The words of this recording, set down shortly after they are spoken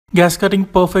Gas cutting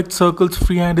perfect circles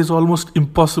freehand is almost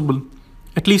impossible,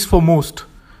 at least for most,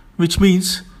 which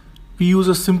means we use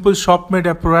a simple shop-made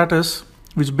apparatus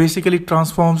which basically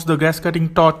transforms the gas cutting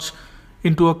torch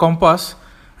into a compass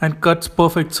and cuts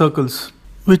perfect circles,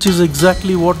 which is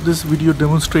exactly what this video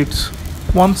demonstrates.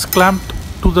 Once clamped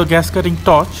to the gas cutting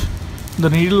torch, the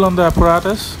needle on the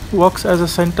apparatus works as a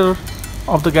center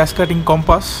of the gas cutting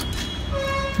compass.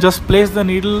 Just place the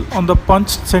needle on the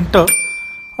punched center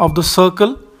of the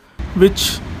circle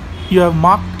which you have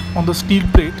marked on the steel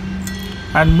plate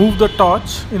and move the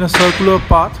torch in a circular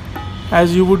path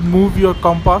as you would move your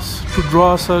compass to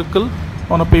draw a circle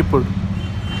on a paper.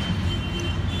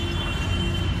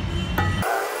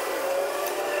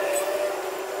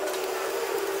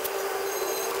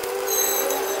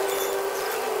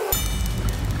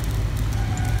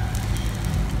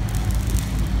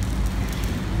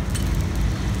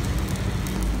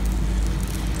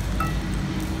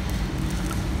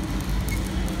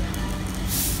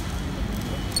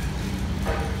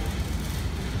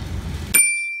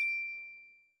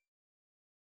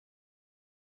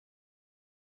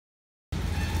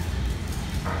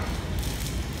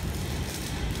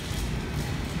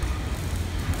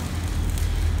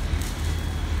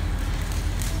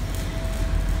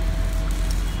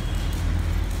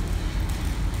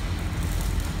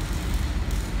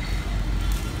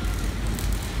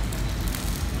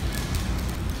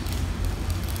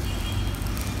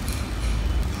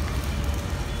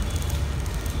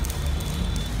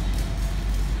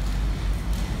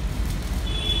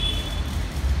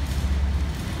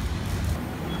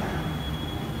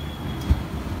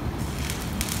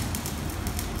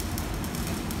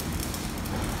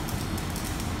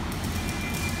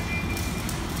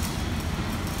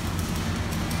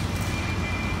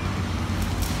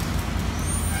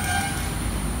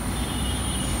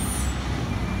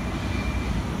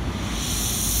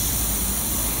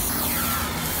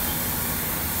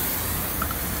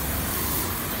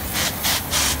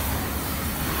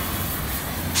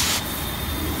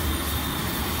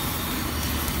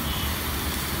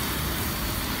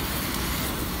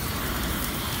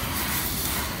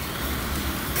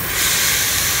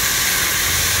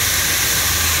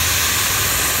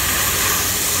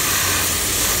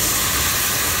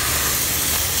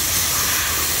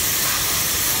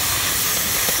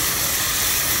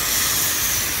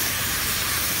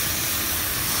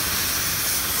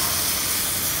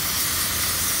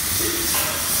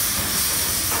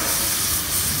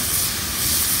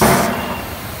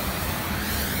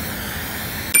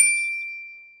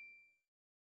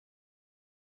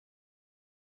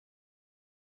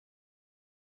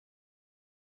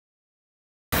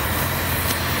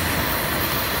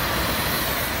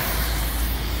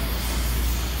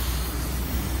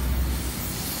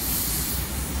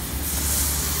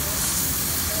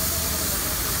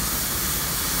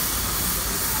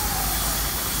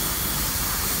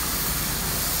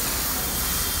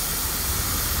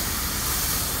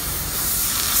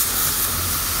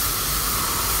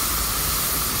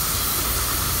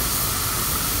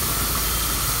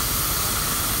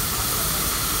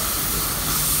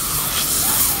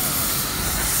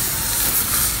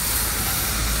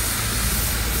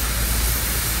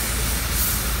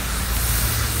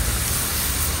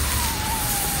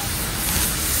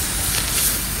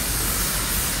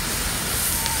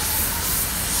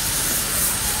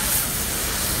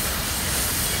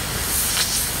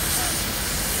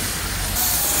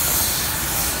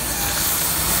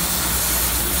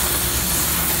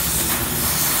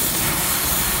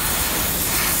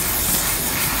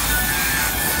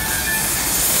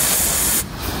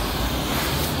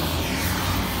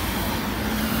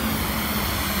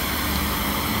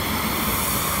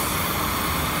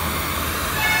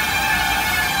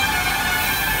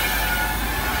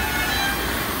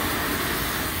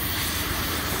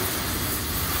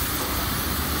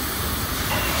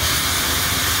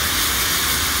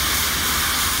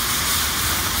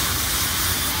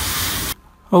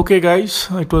 Okay guys,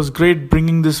 it was great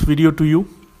bringing this video to you.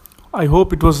 I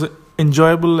hope it was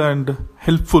enjoyable and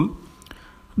helpful.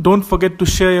 Don't forget to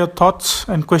share your thoughts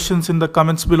and questions in the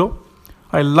comments below.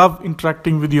 I love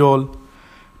interacting with you all.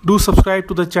 Do subscribe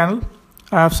to the channel.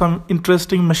 I have some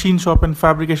interesting machine shop and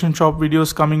fabrication shop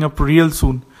videos coming up real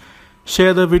soon.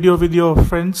 Share the video with your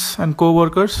friends and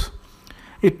co-workers.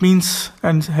 It means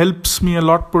and helps me a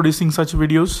lot producing such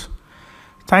videos.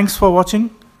 Thanks for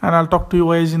watching, and I'll talk to you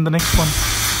guys in the next one.